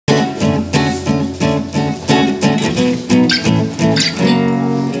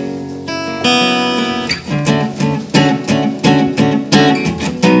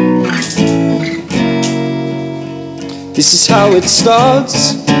how it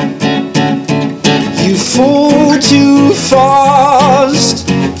starts. You fall too fast,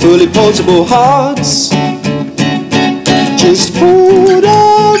 fully portable hearts just pulled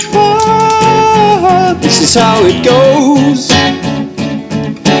apart. This is how it goes.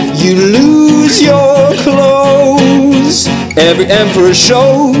 You lose your clothes, every emperor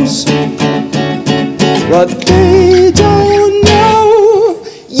shows what they don't know.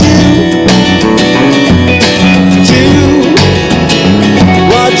 You do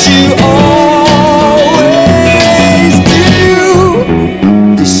what you always do.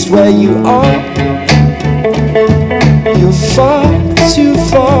 This is where you are. You're far too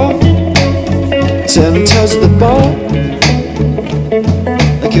far. 10 toes at the bar,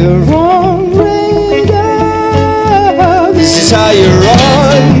 like a wrong radar. This is how you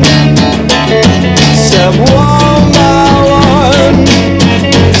run. Step one by one.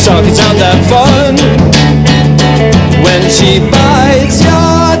 Talking sound that fun when she bites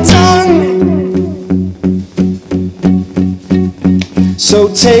your tongue. So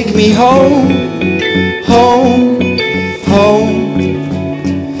take me home, home, home,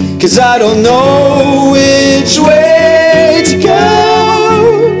 'cause I don't know which way to go.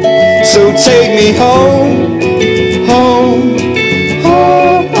 So take me home, home,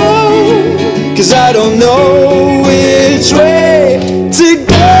 home, home, 'cause I don't know which way to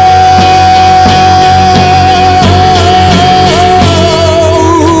go.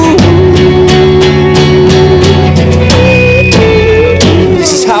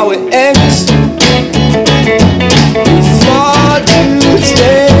 This is how it ends. Far too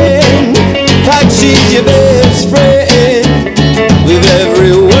stand, like she's your best friend, with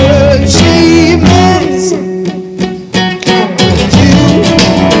every word she meant. You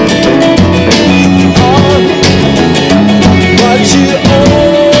are what you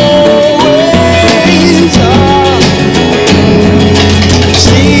always are.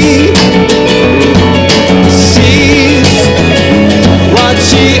 She sees what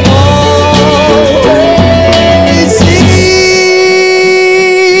she always sees.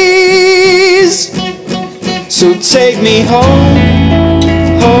 So take me home,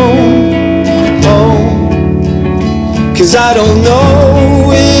 home, home, 'cause I don't know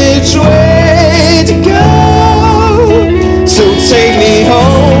which way to go. So take me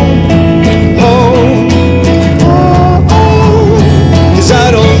home, home, home, 'cause I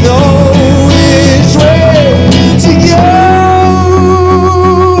don't know which way to go.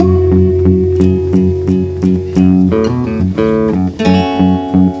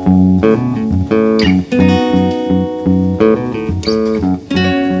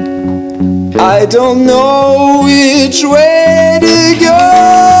 I don't know which way to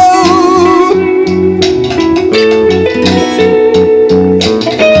go.